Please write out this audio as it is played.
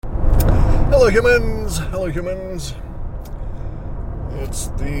Hello humans, hello humans. It's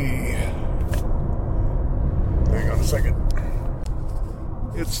the, hang on a second.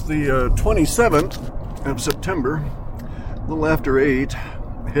 It's the 27th of September, a little after 8,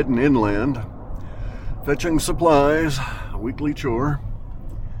 heading inland, fetching supplies, a weekly chore,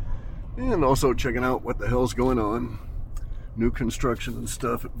 and also checking out what the hell's going on. New construction and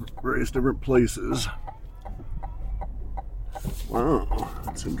stuff at various different places. Wow,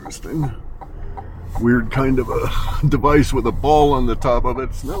 that's interesting. Weird kind of a device with a ball on the top of it.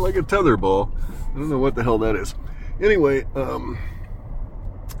 It's not like a tether ball. I don't know what the hell that is. Anyway, so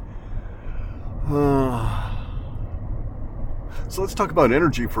let's talk about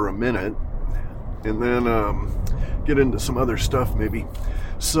energy for a minute, and then get into some other stuff maybe.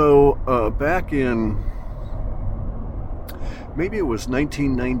 So back in, maybe it was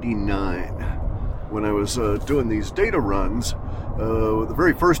 1999, when I was doing these data runs. The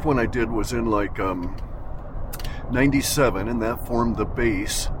very first one I did was in like 97, and that formed the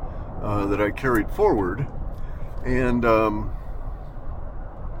base that I carried forward. And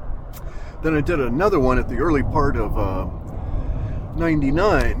then I did another one at the early part of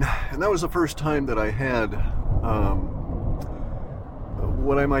 99, and that was the first time that I had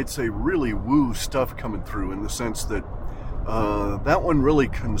what I might say really woo stuff coming through, in the sense that that one really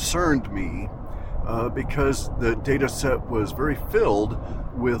concerned me. Because the data set was very filled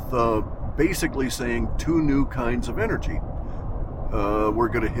with basically saying two new kinds of energy were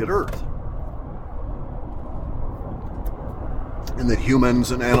going to hit Earth. And that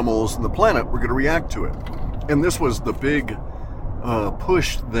humans and animals and the planet were going to react to it. And this was the big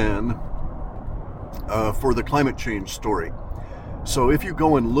push then for the climate change story. So if you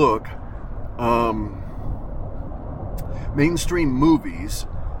go and look, mainstream movies,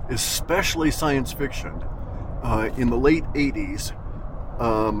 especially science fiction, in the late 80s,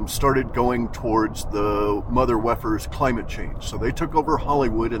 started going towards the mother weffers climate change. So they took over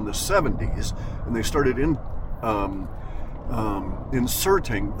Hollywood in the 70s, and they started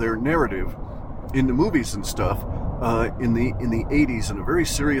inserting their narrative into movies and stuff in the 80s in a very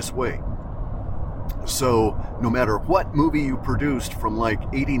serious way. So no matter what movie you produced from like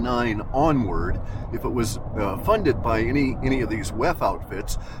 89 onward, if it was funded by any of these WEF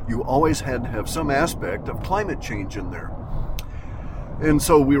outfits, you always had to have some aspect of climate change in there. And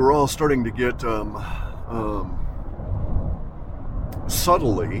so we were all starting to get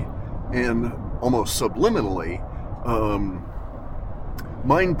subtly and almost subliminally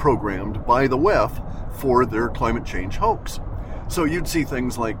mind programmed by the WEF for their climate change hoax. So you'd see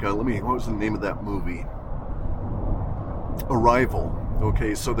things like, what was the name of that movie? Arrival.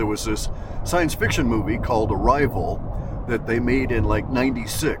 Okay, so there was this science fiction movie called Arrival that they made in like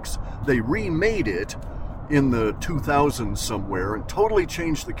 96. They remade it in the 2000s somewhere and totally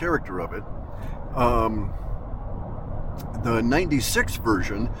changed the character of it. The 96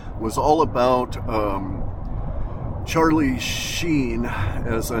 version was all about Charlie Sheen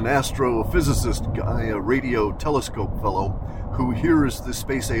as an astrophysicist guy, a radio telescope fellow, who hears the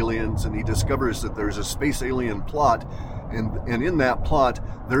space aliens, and he discovers that there's a space alien plot, and in that plot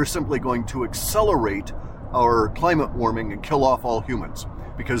they're simply going to accelerate our climate warming and kill off all humans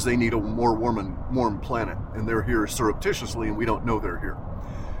because they need a more warm planet, and they're here surreptitiously and we don't know they're here.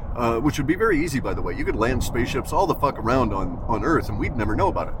 Which would be very easy, by the way. You could land spaceships all the fuck around on Earth and we'd never know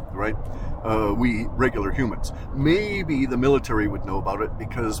about it, right? We regular humans. Maybe the military would know about it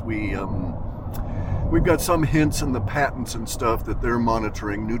because we've got some hints in the patents and stuff that they're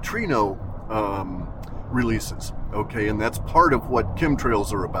monitoring neutrino releases, okay? And that's part of what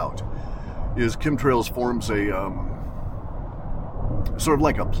chemtrails are about, is chemtrails forms a sort of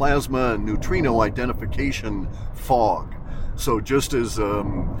like a plasma neutrino identification fog. So just as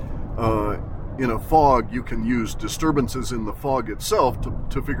in a fog you can use disturbances in the fog itself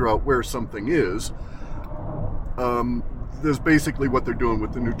to figure out where something is, there's basically what they're doing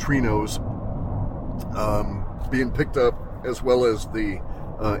with the neutrinos being picked up, as well as the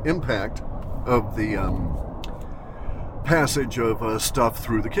impact of the passage of stuff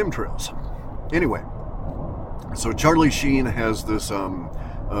through the chemtrails. Anyway, so Charlie Sheen has this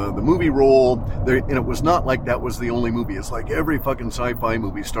the movie role there, and it was not like that was the only movie. It's like every fucking sci-fi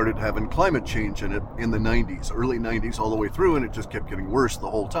movie started having climate change in it in the 90s, early 90s, all the way through, and it just kept getting worse the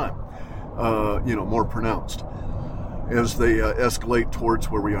whole time. More pronounced as they escalate towards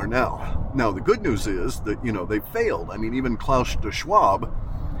where we are now. Now, the good news is that, they failed. I mean, even Klaus Schwab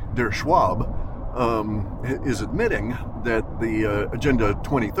is admitting that the Agenda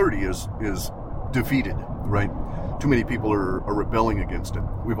 2030 is defeated, right? Too many people are rebelling against it.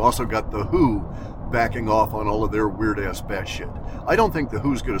 We've also got the WHO backing off on all of their weird-ass batshit. I don't think the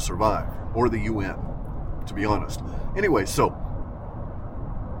WHO's going to survive, or the UN, to be honest. Anyway, so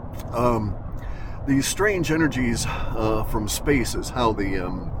these strange energies from space is how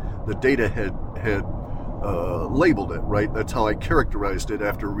the data had labeled it, right? That's how I characterized it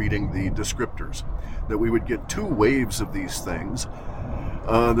after reading the descriptors, that we would get 2 waves of these things.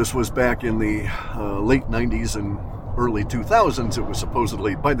 This was back in the late 90s and early 2000s. It was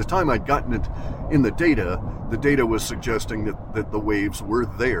supposedly, by the time I'd gotten it in the data was suggesting that the waves were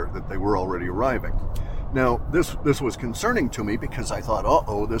there, that they were already arriving. Now, this was concerning to me because I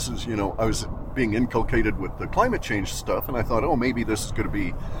thought, this is, I was being inculcated with the climate change stuff, and I thought, maybe this is going to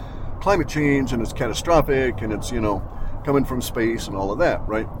be climate change and it's catastrophic and it's, coming from space and all of that,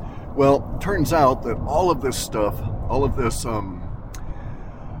 right? Well, turns out that all of this stuff,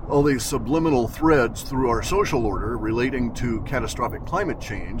 all these subliminal threads through our social order relating to catastrophic climate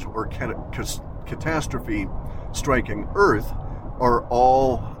change or catastrophe striking Earth are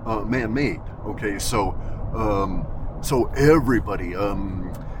all man-made. Okay, so everybody.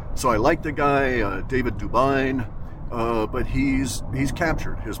 So I like the guy, David Dubine, but he's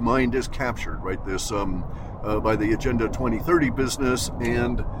captured. His mind is captured, right? This by the Agenda 2030 business,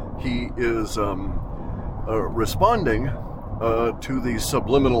 and he is responding to the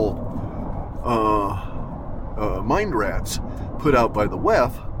subliminal mind rats put out by the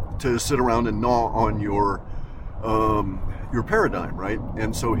WEF to sit around and gnaw on your paradigm, right?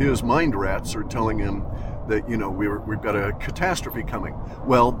 And so his mind rats are telling him that, we've got a catastrophe coming.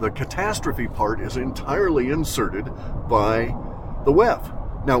 Well, the catastrophe part is entirely inserted by the WEF.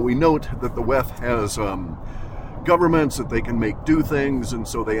 Now, we note that the WEF has governments that they can make do things, and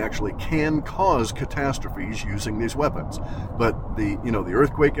so they actually can cause catastrophes using these weapons. But the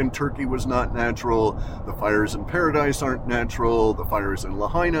earthquake in Turkey was not natural. The fires in Paradise aren't natural. The fires in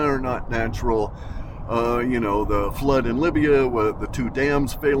Lahaina are not natural. The flood in Libya, the 2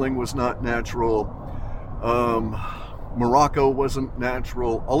 dams failing was not natural. Morocco wasn't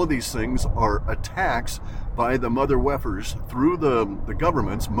natural. All of these things are attacks by the mother WEFers through the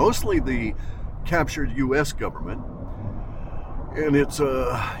governments, mostly the captured U.S. government, and it's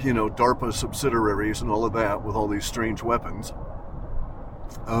DARPA subsidiaries and all of that with all these strange weapons.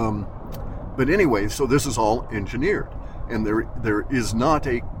 But anyway, so this is all engineered, and there is not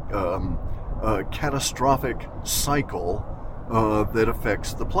a catastrophic cycle that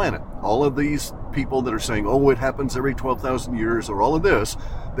affects the planet. All of these people that are saying, it happens every 12,000 years, or all of this,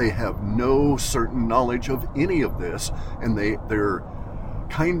 they have no certain knowledge of any of this, and they're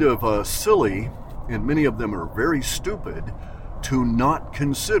kind of silly, and many of them are very stupid to not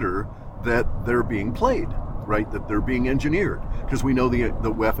consider that they're being played, right? That they're being engineered, because we know the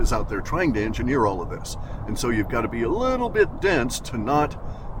WEF is out there trying to engineer all of this. And so you've got to be a little bit dense to not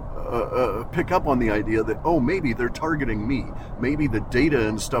pick up on the idea that, maybe they're targeting me. Maybe the data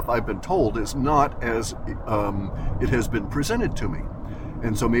and stuff I've been told is not as it has been presented to me.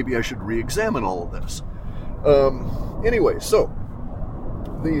 And so maybe I should re-examine all of this. Anyway, so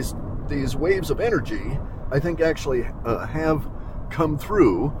these waves of energy, I think, actually have come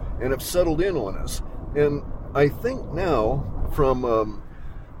through and have settled in on us. And I think now, from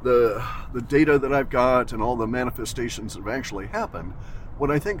the data that I've got and all the manifestations that have actually happened, what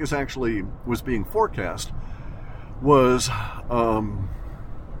I think was being forecast was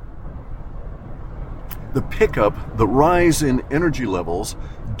the pickup, the rise in energy levels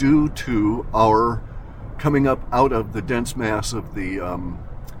due to our coming up out of the dense mass of the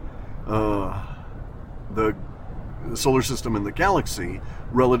solar system and the galaxy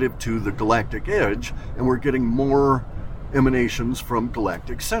relative to the galactic edge, and we're getting more emanations from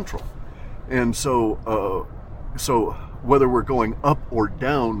galactic central. And so whether we're going up or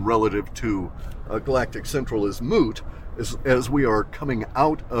down relative to galactic central is moot. As we are coming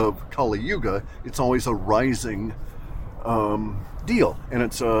out of Kali Yuga, it's always a rising deal, and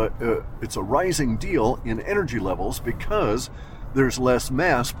it's a rising deal in energy levels because there's less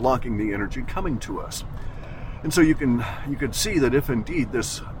mass blocking the energy coming to us. And so you could see that if indeed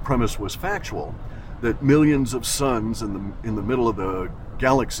this premise was factual, that millions of suns in the middle of the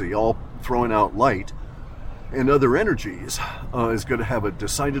galaxy all throwing out light and other energies is going to have a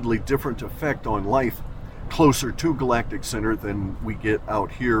decidedly different effect on life closer to galactic center than we get out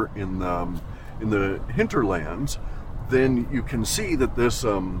here in the hinterlands. Then you can see that this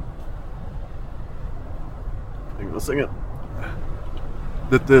hang on a second,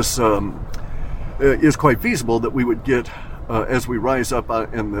 that this is quite feasible, that we would get as we rise up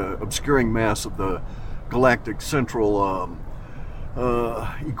in the obscuring mass of the galactic central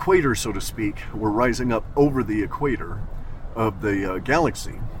equator, so to speak. We're rising up over the equator of the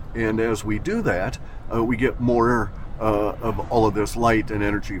galaxy, And as we do that, we get more of all of this light and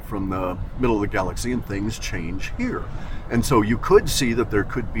energy from the middle of the galaxy, and things change here. And so you could see that there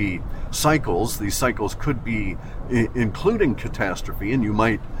could be cycles. These cycles could be including catastrophe, and you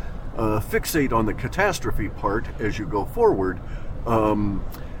might fixate on the catastrophe part as you go forward,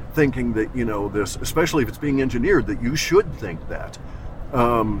 thinking that, this, especially if it's being engineered, that you should think that.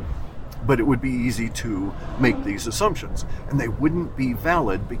 But it would be easy to make these assumptions, and they wouldn't be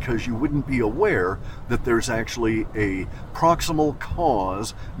valid because you wouldn't be aware that there's actually a proximal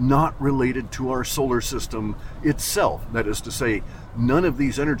cause not related to our solar system itself. That is to say, none of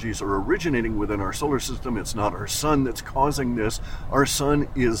these energies are originating within our solar system. It's not our sun that's causing this. Our sun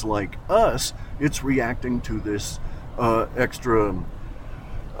is like us. It's reacting to this extra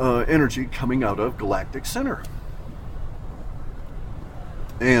energy coming out of galactic center.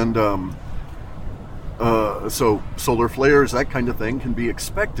 And so solar flares, that kind of thing, can be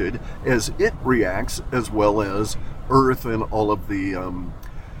expected as it reacts, as well as Earth and all of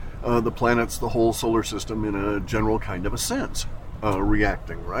the planets, the whole solar system, in a general kind of a sense,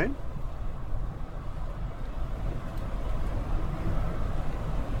 reacting, right?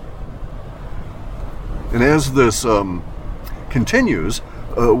 And as this continues,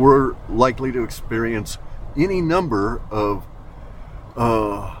 we're likely to experience any number of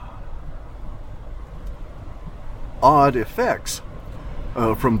odd effects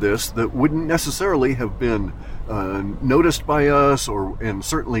from this that wouldn't necessarily have been noticed by us, and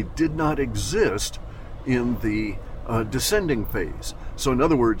certainly did not exist in the descending phase. So in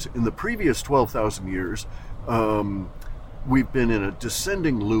other words, in the previous 12,000 years, we've been in a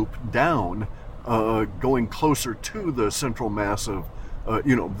descending loop down, going closer to the central mass of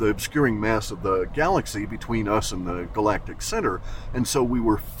the obscuring mass of the galaxy between us and the galactic center. And so we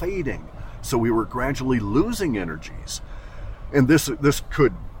were fading. So we were gradually losing energies. And this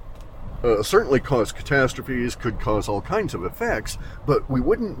could certainly cause catastrophes, could cause all kinds of effects, but we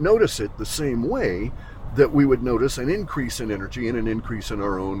wouldn't notice it the same way that we would notice an increase in energy and an increase in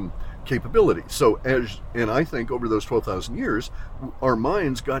our own capability. So and I think over those 12,000 years, our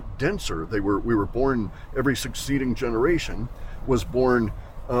minds got denser. We were born, every succeeding generation was born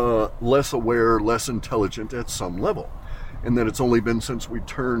less aware, less intelligent at some level. And then it's only been since we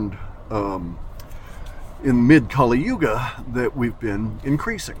turned in mid-Kali Yuga that we've been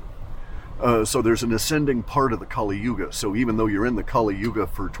increasing. So there's an ascending part of the Kali Yuga. So even though you're in the Kali Yuga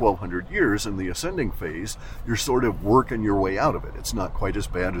for 1,200 years in the ascending phase, you're sort of working your way out of it. It's not quite as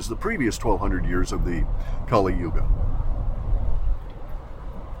bad as the previous 1,200 years of the Kali Yuga.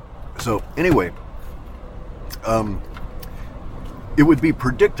 So anyway, it would be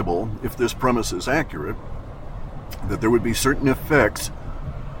predictable, if this premise is accurate, that there would be certain effects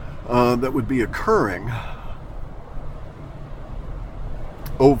that would be occurring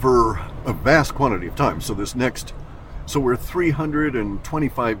over a vast quantity of time. So we're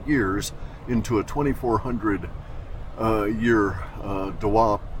 325 years into a 2,400 year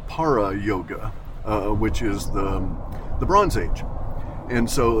Dwapara Yoga, which is the Bronze Age. And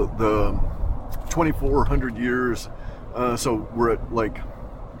so the 2,400 years, so we're at like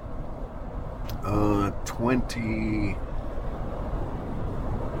 20.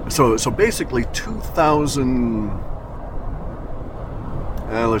 So basically 2,000.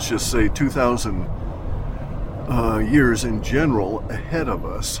 Let's just say 2,000 years in general ahead of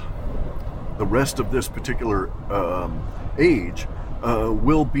us. The rest of this particular age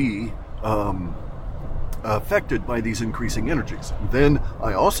will be affected by these increasing energies. Then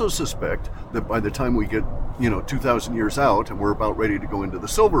I also suspect that by the time we get 2,000 years out and we're about ready to go into the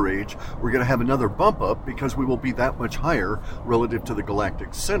Silver Age, we're going to have another bump up because we will be that much higher relative to the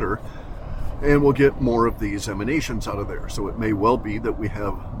galactic center. And we'll get more of these emanations out of there. So it may well be that we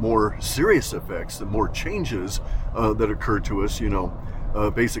have more serious effects and more changes that occur to us,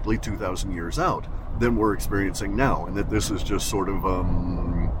 basically 2,000 years out than we're experiencing now. And that this is just sort of,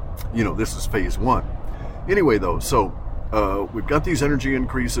 this is phase one. Anyway, though, so we've got these energy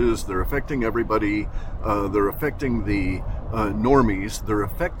increases. They're affecting everybody. They're affecting the normies. They're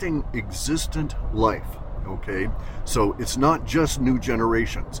affecting existent life, okay? So it's not just new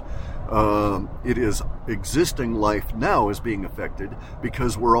generations. It is existing life now is being affected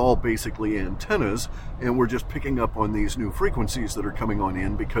because we're all basically antennas, and we're just picking up on these new frequencies that are coming on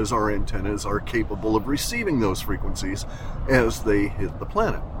in because our antennas are capable of receiving those frequencies as they hit the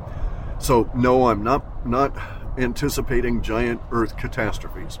planet. So no, I'm not anticipating giant Earth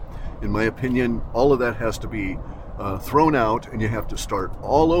catastrophes. In my opinion, all of that has to be thrown out, and you have to start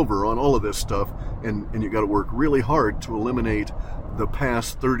all over on all of this stuff, and you got to work really hard to eliminate the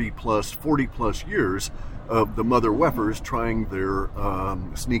past 30 plus, 40 plus years of the mother weffers trying their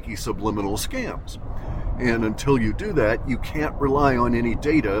sneaky subliminal scams. And until you do that, you can't rely on any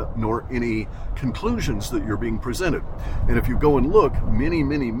data nor any conclusions that you're being presented. And if you go and look,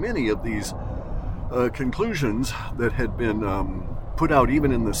 many of these conclusions that had been put out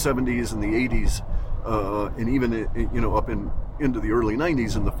even in the 70s and the 80s, and even up into the early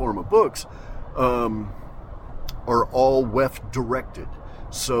 90s in the form of books, are all WEF directed.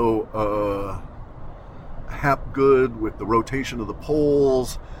 So Hapgood with the rotation of the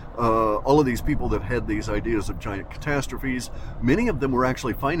poles, all of these people that had these ideas of giant catastrophes, many of them were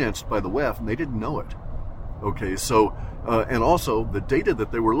actually financed by the WEF, and they didn't know it. Okay, so and also the data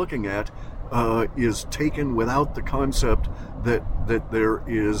that they were looking at is taken without the concept that there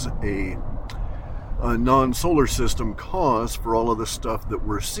is a non-solar system cause for all of the stuff that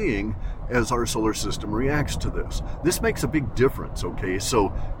we're seeing as our solar system reacts to this. This makes a big difference, okay?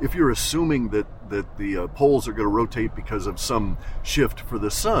 So if you're assuming that the poles are going to rotate because of some shift for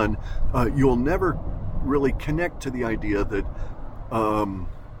the sun, you'll never really connect to the idea that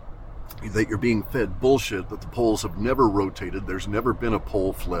you're being fed bullshit, that the poles have never rotated, there's never been a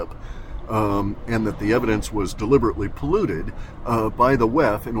pole flip, and that the evidence was deliberately polluted by the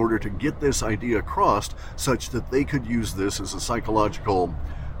WEF in order to get this idea across such that they could use this as a psychological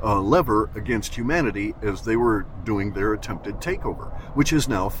lever against humanity as they were doing their attempted takeover, which has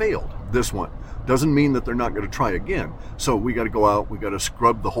now failed. This one doesn't mean that they're not going to try again. So we got to go out, we got to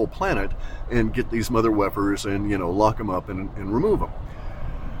scrub the whole planet and get these mother weffers and lock them up and remove them.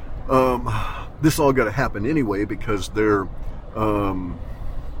 This all got to happen anyway because their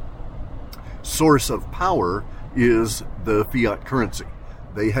source of power is the fiat currency.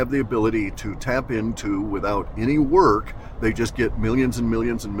 They have the ability to tap into, without any work, they just get millions and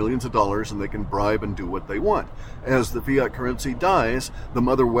millions and millions of dollars and they can bribe and do what they want. As the fiat currency dies, the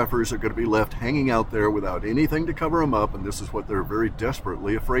mother weffers are going to be left hanging out there without anything to cover them up, and this is what they're very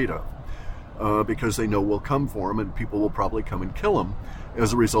desperately afraid of. Because they know we'll come for them and people will probably come and kill them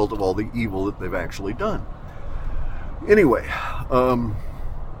as a result of all the evil that they've actually done. Anyway,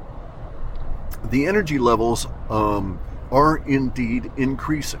 the energy levels are indeed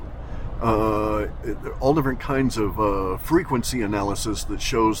increasing. All different kinds of frequency analysis that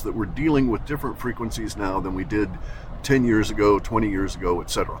shows that we're dealing with different frequencies now than we did 10 years ago, 20 years ago,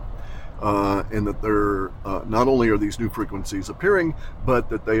 etc. And that they're not only are these new frequencies appearing, but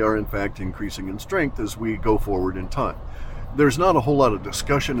that they are in fact increasing in strength as we go forward in time. There's not a whole lot of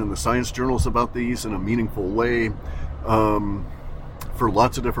discussion in the science journals about these in a meaningful way. For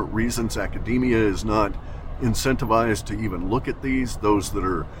lots of different reasons, academia is not incentivized to even look at these. Those that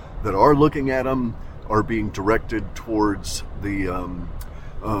are looking at them are being directed towards the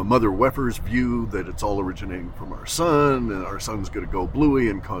Mother Weffer's view that it's all originating from our sun, and our sun's going to go bluey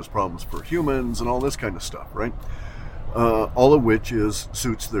and cause problems for humans and all this kind of stuff, right? All of which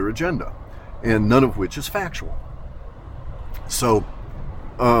suits their agenda, and none of which is factual. So,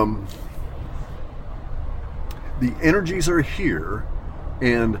 the energies are here,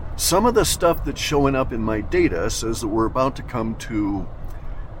 and some of the stuff that's showing up in my data says that we're about to come to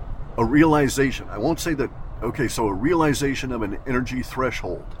a realization. I won't say that, okay, so a realization of an energy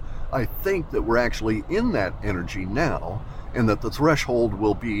threshold. I think that we're actually in that energy now, and that the threshold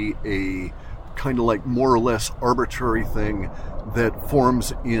will be a kind of like more or less arbitrary thing that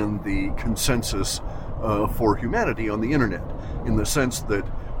forms in the consensus for humanity on the internet, in the sense that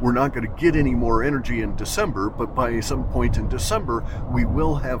we're not going to get any more energy in December, but by some point in December, we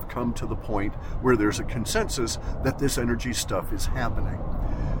will have come to the point where there's a consensus that this energy stuff is happening.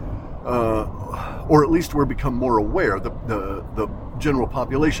 Or at least we're become more aware, the general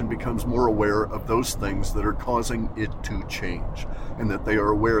population becomes more aware of those things that are causing it to change, and that they are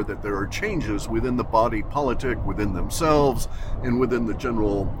aware that there are changes within the body politic, within themselves, and within the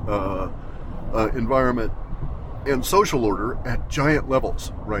general environment and social order at giant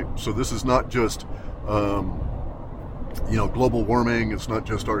levels, right? So this is not just global warming, it's not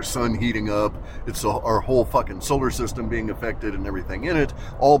just our sun heating up, it's our whole fucking solar system being affected and everything in it,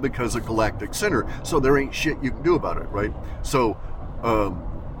 all because of galactic center. So there ain't shit you can do about it, right? So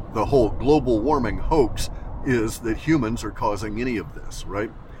the whole global warming hoax is that humans are causing any of this,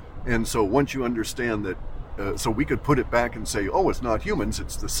 right? And so once you understand that, so we could put it back and say, oh, it's not humans,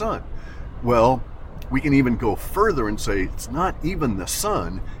 it's the sun. Well, we can even go further and say it's not even the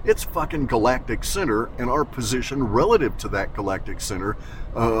sun, it's fucking galactic center and our position relative to that galactic center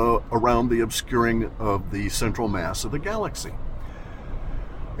around the obscuring of the central mass of the galaxy.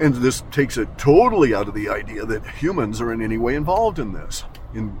 And this takes it totally out of the idea that humans are in any way involved in this,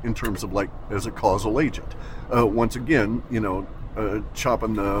 in terms of like as a causal agent. Once again,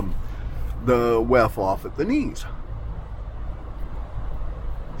 chopping the WEF off at the knees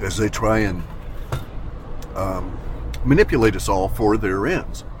as they try and manipulate us all for their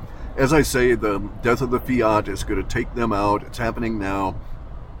ends. As I say, the death of the fiat is going to take them out. It's happening now.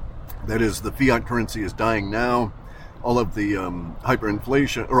 That is, the fiat currency is dying now. All of the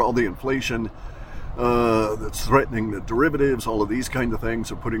hyperinflation, or all the inflation that's threatening the derivatives, all of these kind of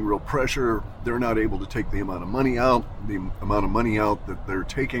things are putting real pressure. They're not able to take the amount of money out. The amount of money out that they're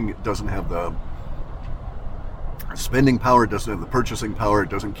taking, it doesn't have the spending power, it doesn't have the purchasing power, it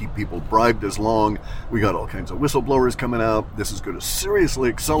doesn't keep people bribed as long. We got all kinds of whistleblowers coming out. This is going to seriously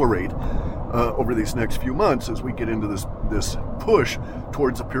accelerate over these next few months as we get into this push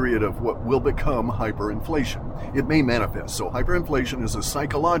towards a period of what will become hyperinflation. It may manifest. So hyperinflation is a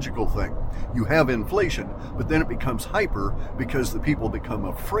psychological thing. You have inflation, but then it becomes hyper because the people become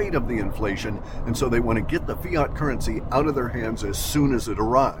afraid of the inflation, and so they want to get the fiat currency out of their hands as soon as it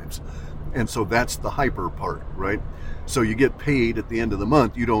arrives. And so that's the hyper part, right? So you get paid at the end of the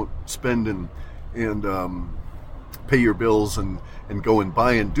month. You don't spend and pay your bills and go and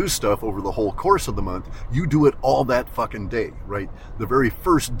buy and do stuff over the whole course of the month. You do it all that fucking day, right? The very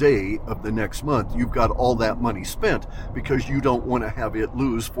first day of the next month, you've got all that money spent because you don't want to have it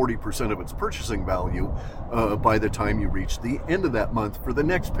lose 40% of its purchasing value by the time you reach the end of that month for the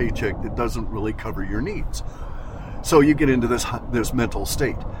next paycheck that doesn't really cover your needs. So you get into this mental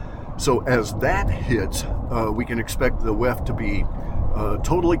state. So as that hits, we can expect the WEF to be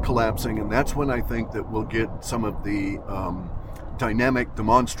totally collapsing, and that's when I think that we'll get some of the dynamic,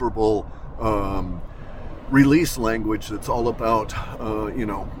 demonstrable release language that's all about,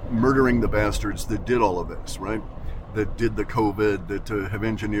 murdering the bastards that did all of this, right? That did the COVID, that have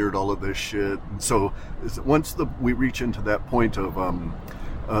engineered all of this shit. And so once we reach into that point of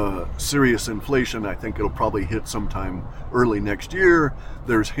serious inflation, I think it'll probably hit sometime early next year.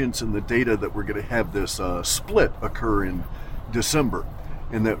 There's hints in the data that we're going to have this split occur in December,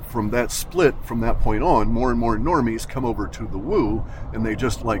 and that from that split, from that point on, more and more normies come over to the WU, and they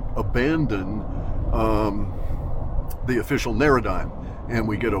just like abandon the official narrative, and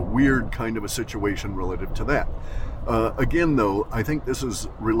we get a weird kind of a situation relative to that. Again, though, I think this is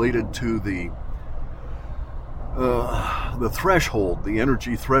related to the threshold, the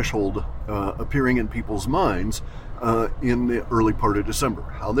energy threshold appearing in people's minds in the early part of December.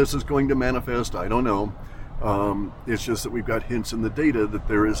 How this is going to manifest, I don't know. It's just that we've got hints in the data that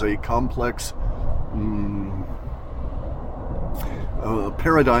there is a complex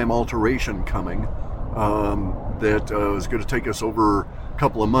paradigm alteration coming that is going to take us over a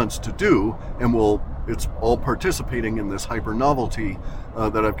couple of months to do, and it's all participating in this hyper novelty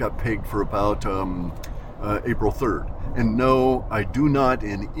that I've got pegged for about April 3rd. And no, I do not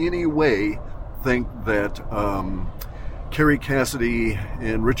in any way think that Kerry Cassidy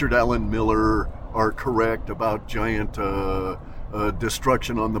and Richard Allen Miller are correct about giant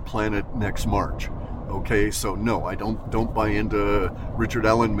destruction on the planet next March. Okay, so no, I don't buy into Richard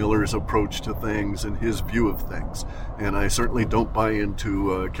Allen Miller's approach to things and his view of things. And I certainly don't buy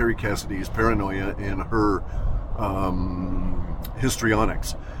into Kerry Cassidy's paranoia and her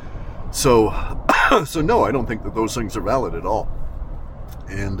histrionics. So no, I don't think that those things are valid at all.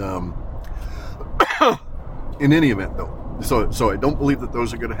 And in any event, though, so I don't believe that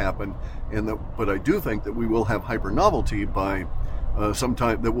those are going to happen. But I do think that we will have hyper novelty by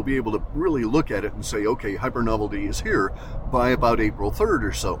sometime, that we'll be able to really look at it and say, okay, hyper novelty is here by about April 3rd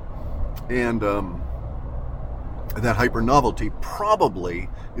or so. And that hyper novelty probably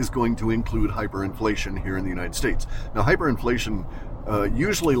is going to include hyperinflation here in the United States. Now, hyperinflation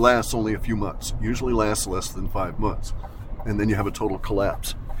usually lasts only a few months, usually lasts less than 5 months, and then you have a total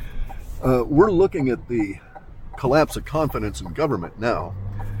collapse. We're looking at the collapse of confidence in government now.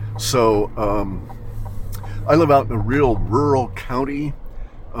 So I live out in a real rural county.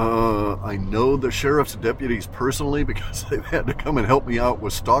 I know the sheriff's deputies personally because they've had to come and help me out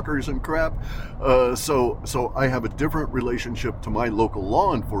with stalkers and crap. So I have a different relationship to my local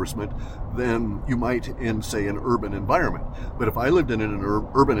law enforcement than you might in, say, an urban environment. But if I lived in an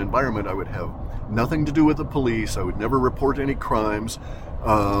urban environment, I would have nothing to do with the police. I would never report any crimes.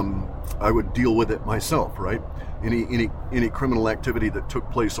 I would deal with it myself, right? Any criminal activity that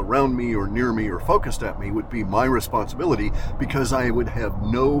took place around me or near me or focused at me would be my responsibility, because I would have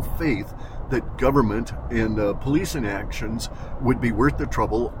no faith that government and police inactions would be worth the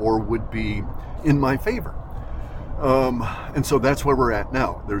trouble or would be in my favor. And so that's where we're at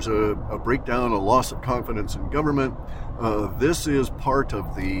now. There's a breakdown, a loss of confidence in government. This is part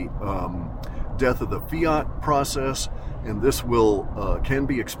of the death of the fiat process, and this can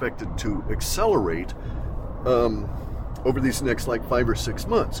be expected to accelerate over these next 5 or 6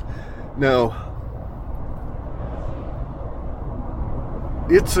 months. Now,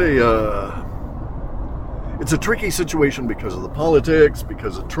 it's a tricky situation because of the politics,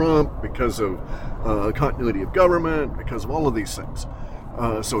 because of Trump, because of continuity of government, because of all of these things.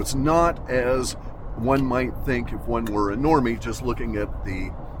 So it's not as one might think if one were a normie just looking at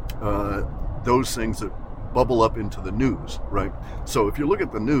the those things that bubble up into the news, right? So if you look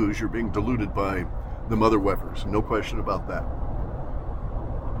at the news, you're being diluted by the mother weffers, no question about that.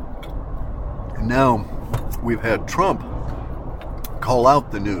 And now we've had Trump call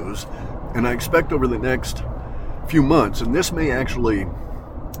out the news, and I expect over the next few months, and this may actually,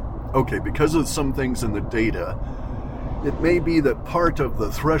 because of some things in the data, it may be that part of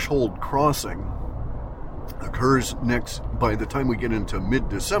the threshold crossing occurs by the time we get into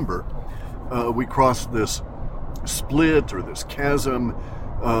mid-December, we cross this split or this chasm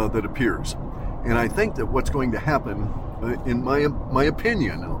that appears. And I think that what's going to happen, in my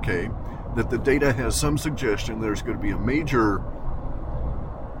opinion, that the data has some suggestion there's going to be a major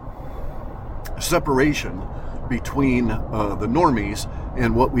separation between the normies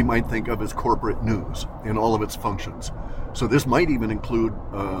and what we might think of as corporate news in all of its functions. So this might even include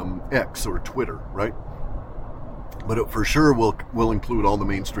X or Twitter, right? But it for sure will include all the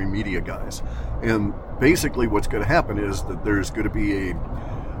mainstream media guys. And basically what's going to happen is that there's going to be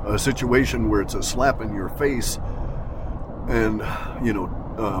a situation where it's a slap in your face and,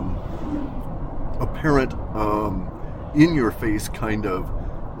 apparent in your face kind of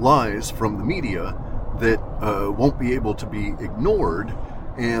lies from the media that won't be able to be ignored,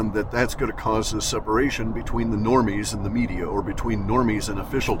 and that's going to cause this separation between the normies and the media, or between normies and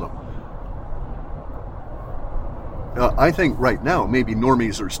officialdom. I think right now maybe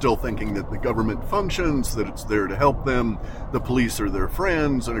normies are still thinking that the government functions, that it's there to help them, the police are their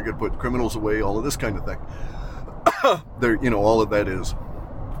friends and are going to put criminals away, all of this kind of thing. All of that is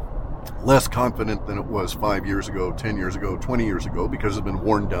less confident than it was 5 years ago, 10 years ago, 20 years ago, because it's been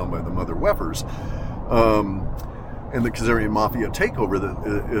worn down by the mother weffers. And the Khazarian Mafia takeover that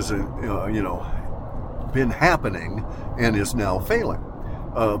is, been happening and is now failing.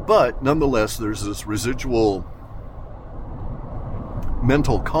 But nonetheless, there's this residual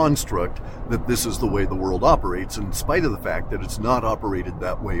mental construct that this is the way the world operates, in spite of the fact that it's not operated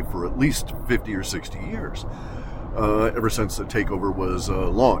that way for at least 50 or 60 years. Ever since the takeover was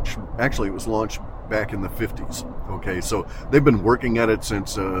launched. Actually, it was launched back in the 50s. So they've been working at it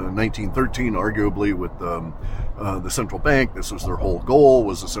since 1913, arguably, with the central bank. This was their whole goal,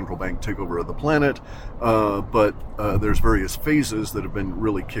 was a central bank takeover of the planet. But there's various phases that have been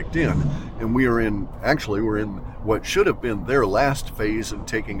really kicked in. And we're in what should have been their last phase in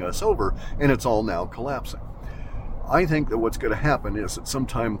taking us over, and it's all now collapsing. I think that what's going to happen is that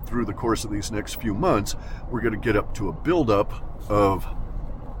sometime through the course of these next few months, we're going to get up to a buildup of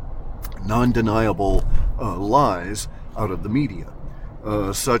non-deniable lies out of the media,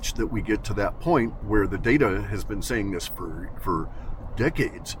 such that we get to that point where the data has been saying this for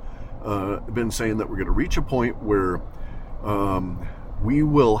decades, been saying that we're going to reach a point where we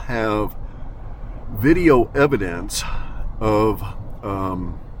will have video evidence of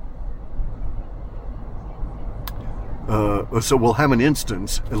so we'll have an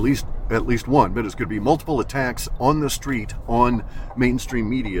instance, at least one, but it's going to be multiple attacks on the street on mainstream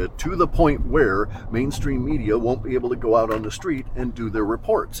media, to the point where mainstream media won't be able to go out on the street and do their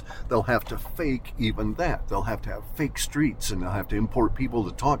reports. They'll have to fake even that. They'll have to have fake streets, and they'll have to import people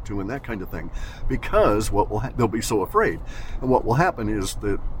to talk to and that kind of thing, because they'll be so afraid. And what will happen is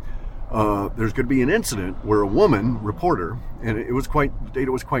that there's going to be an incident where a woman reporter, and the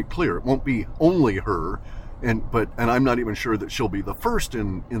data was quite clear. It won't be only her. And I'm not even sure that she'll be the first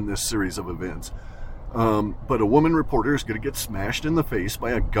in this series of events. But a woman reporter is going to get smashed in the face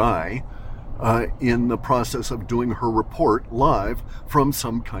by a guy in the process of doing her report live from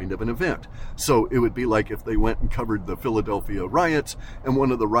some kind of an event. So it would be like if they went and covered the Philadelphia riots, and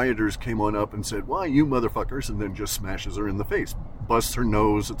one of the rioters came on up and said, "Why, you motherfuckers," and then just smashes her in the face, busts her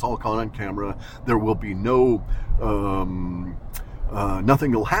nose. It's all caught on camera. There will be no...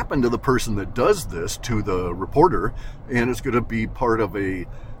 nothing will happen to the person that does this, to the reporter, and it's going to be part of a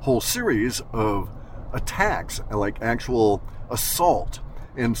whole series of attacks, like actual assault,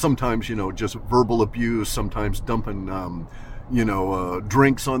 and sometimes, just verbal abuse, sometimes dumping,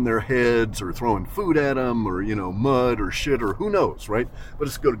 drinks on their heads, or throwing food at them, or, mud or shit, or who knows, right? But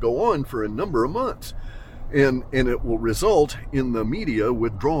it's going to go on for a number of months. And it will result in the media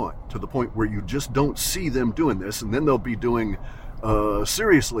withdrawing to the point where you just don't see them doing this, and then they'll be doing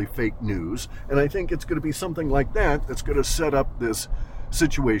seriously fake news. And I think it's going to be something like that that's going to set up this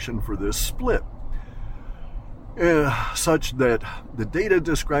situation for this split. such that the data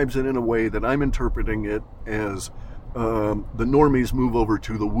describes it in a way that I'm interpreting it as the normies move over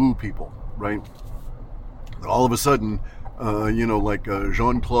to the woo people, right? All of a sudden, like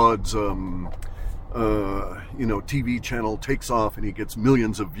Jean-Claude's, TV channel takes off and he gets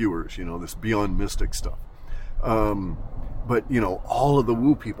millions of viewers, this Beyond Mystic stuff. But all of the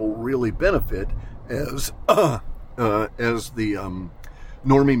woo people really benefit as the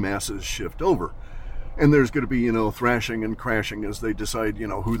normie masses shift over. And there's going to be, thrashing and crashing as they decide,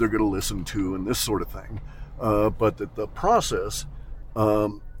 who they're going to listen to and this sort of thing. But that the process,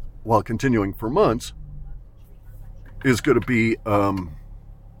 while continuing for months, is going to be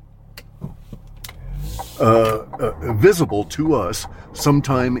visible to us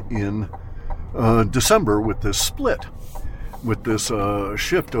sometime in December with this split, with this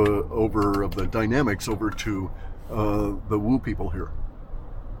shift over of the dynamics over to the woo people here.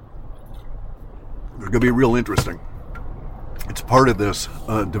 They're going to be real interesting. It's part of this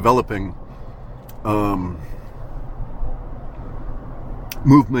developing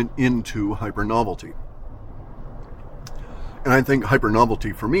movement into hypernovelty. And I think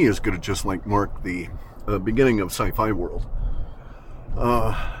hypernovelty for me is going to just mark the beginning of sci-fi world.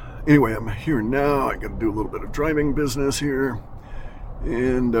 Anyway, I'm here now. I got to do a little bit of driving business here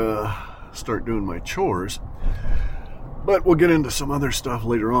and start doing my chores. But we'll get into some other stuff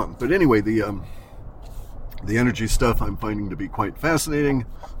later on. But anyway, the energy stuff I'm finding to be quite fascinating.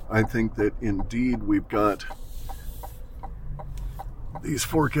 I think that indeed we've got these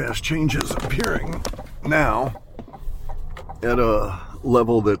forecast changes appearing now at a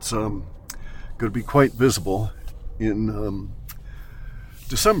level that's going to be quite visible in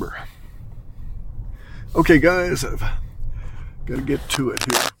December. Okay, guys, I've got to get to it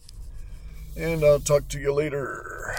here. And I'll talk to you later.